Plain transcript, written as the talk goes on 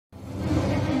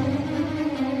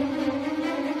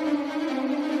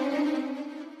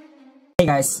Hey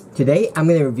guys, today I'm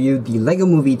going to review the LEGO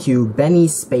Movie 2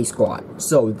 Benny's Space Squad.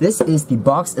 So this is the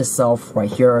box itself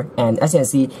right here, and as you can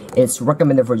see, it's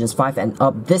recommended for just 5 and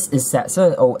up. This is set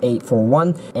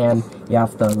 70841, and you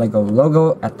have the LEGO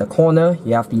logo at the corner,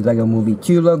 you have the LEGO Movie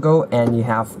 2 logo, and you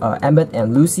have Emmett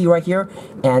and Lucy right here.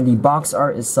 And the box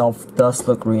art itself does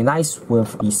look really nice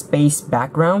with the space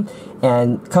background,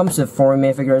 and comes with 4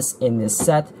 minifigures in this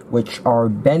set, which are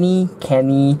Benny,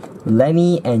 Kenny,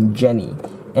 Lenny, and Jenny.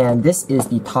 And this is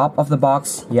the top of the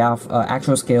box. You have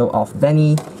actual scale of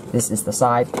Benny. This is the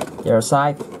side, the other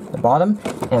side, the bottom,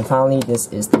 and finally this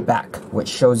is the back, which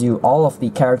shows you all of the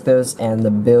characters and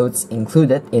the builds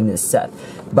included in this set.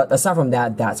 But aside from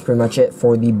that, that's pretty much it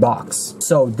for the box.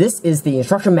 So this is the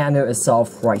instruction manual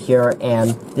itself right here, and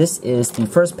this is the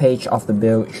first page of the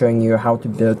build showing you how to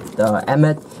build the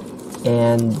Emmett,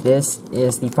 and this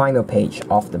is the final page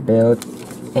of the build.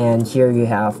 And here you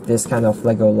have this kind of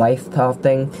LEGO Life type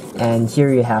thing, and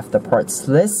here you have the parts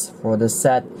list for the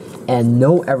set, and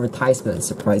no advertisement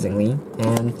surprisingly.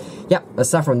 And yeah,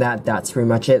 aside from that, that's pretty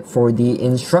much it for the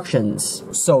instructions.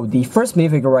 So the first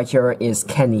minifigure right here is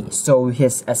Kenny. So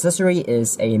his accessory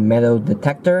is a metal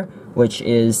detector, which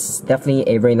is definitely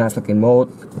a very nice looking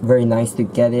mold. Very nice to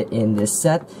get it in this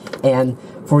set. And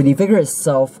for the figure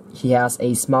itself, he has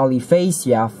a smiley face.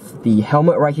 You have the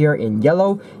helmet right here in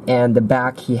yellow, and the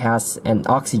back he has an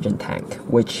oxygen tank,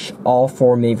 which all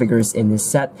 4 minifigures in this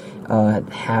set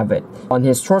have it. On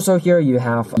his torso here, you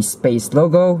have the space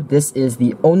logo. This is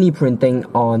the only printing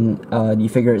on the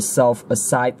figure itself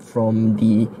aside from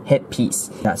the headpiece.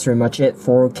 That's pretty much it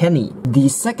for Kenny. The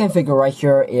second figure right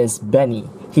here is Benny.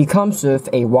 He comes with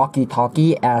a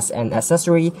walkie-talkie as an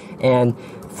accessory, and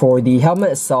for the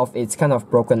helmet itself, it's kind of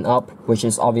broken up, which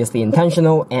is obviously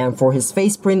intentional, and for his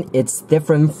face print, it's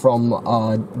different from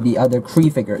the other Kree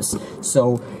figures.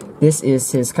 So this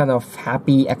is his kind of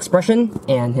happy expression,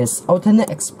 and his alternate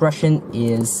expression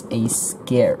is a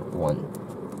scared one.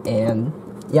 And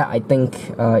yeah, I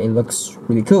think it looks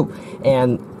really cool.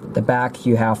 And the back,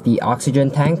 you have the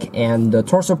oxygen tank, and the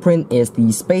torso print is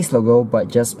the space logo, but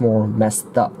just more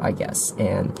messed up, I guess.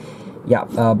 And yeah,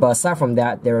 but aside from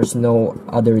that, there's no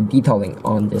other detailing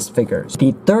on this figure.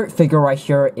 The third figure right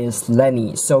here is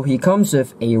Lenny. So he comes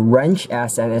with a wrench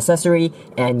as an accessory,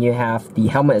 and you have the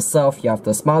helmet itself, you have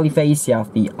the smiley face, you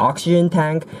have the oxygen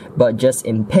tank, but just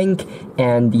in pink,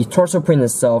 and the torso print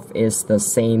itself is the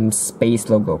same space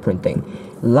logo printing.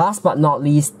 Last but not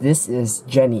least, this is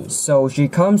Jenny. So she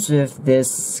comes with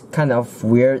this kind of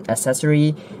weird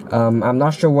accessory. I'm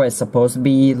not sure what it's supposed to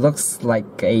be. Looks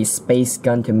like a space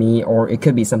gun to me, or it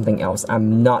could be something else.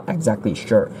 I'm not exactly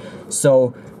sure.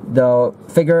 So the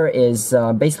figure is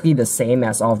basically the same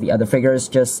as all of the other figures,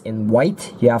 just in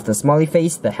white. You have the smiley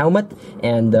face, the helmet,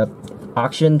 and the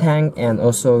oxygen tank, and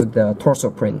also the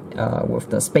torso print with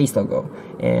the space logo.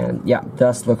 And yeah,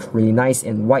 does look really nice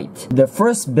in white. The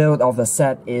first build of the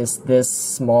set is this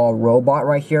small robot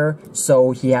right here. So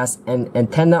he has an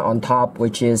antenna on top,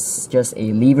 which is just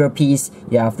a lever piece.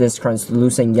 You have this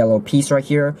translucent yellow piece right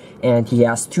here, and he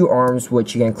has 2 arms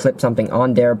which you can clip something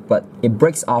on there, but it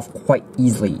breaks off quite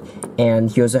easily. And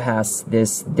he also has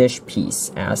this dish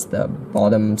piece as the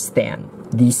bottom stand.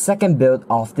 The second build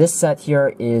of this set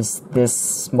here is this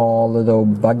small little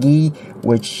buggy,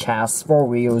 which has 4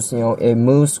 wheels. You know, it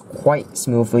moves quite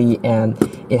smoothly, and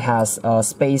it has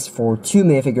space for 2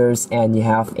 minifigures, and you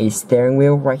have a steering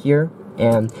wheel right here.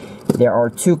 And there are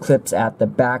 2 clips at the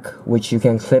back, which you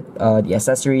can clip the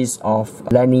accessories of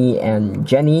Lenny and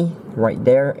Jenny right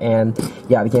there. And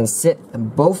yeah, we can sit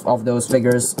both of those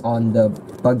figures on the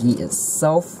buggy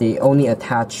itself. They only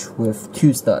attach with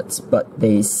 2 studs, but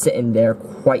they sit in there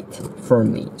quite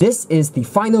firmly. This is the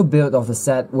final build of the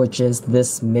set, which is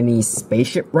this mini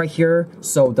spaceship right here.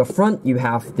 So the front, you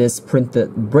have this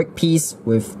printed brick piece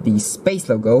with the space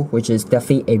logo, which is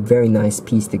definitely a very nice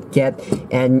piece to get.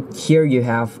 And here you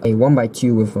have a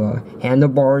 1x2 with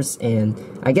handlebars, and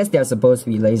I guess they're supposed to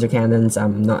be laser cannons.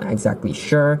 I'm not exactly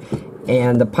sure.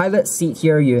 And the pilot seat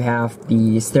here, you have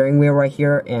the steering wheel right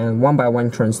here, and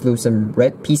 1x1 translucent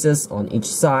red pieces on each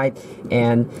side.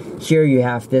 And here you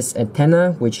have this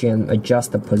antenna, which you can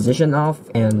adjust the position of.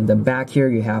 And the back here,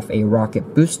 you have a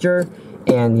rocket booster,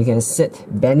 and you can sit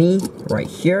Benny right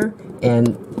here.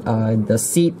 And the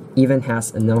seat even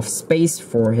has enough space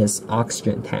for his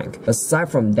oxygen tank.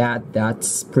 Aside from that,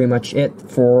 that's pretty much it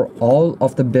for all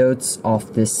of the builds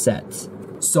of this set.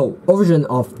 So, overview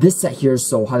of this set here.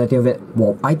 So how do I think of it?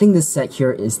 Well, I think this set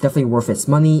here is definitely worth its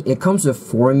money. It comes with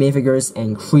 4 minifigures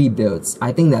and 3 builds.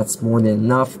 I think that's more than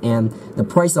enough, and the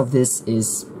price of this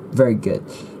is very good.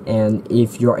 And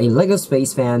if you're a LEGO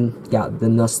Space fan, yeah, the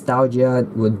nostalgia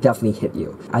will definitely hit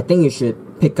you. I think you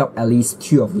should pick up at least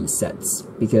 2 of these sets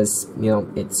because, you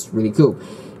know, it's really cool.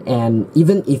 And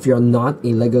even if you're not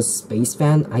a LEGO Space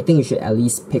fan, I think you should at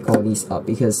least pick all these up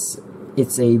because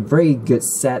it's a very good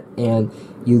set and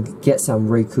you get some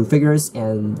very cool figures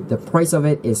and the price of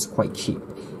it is quite cheap.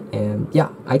 And yeah,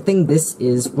 I think this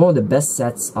is one of the best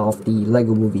sets of the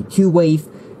LEGO Movie 2 wave,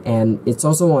 and it's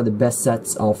also one of the best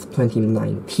sets of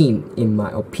 2019 in my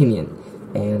opinion.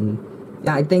 And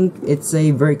yeah, I think it's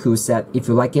a very cool set. If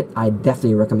you like it, I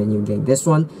definitely recommend you getting this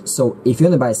one. So if you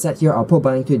want to buy a set here, I'll put a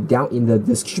button to it down in the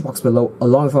description box below,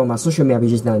 along with all my social media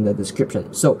pages down in the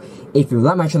description. So if you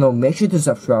like my channel, make sure to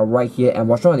subscribe right here and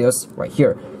watch my videos right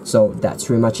here. So that's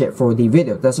pretty much it for the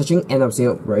video. Thanks for watching, and I'll see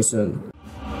you very soon.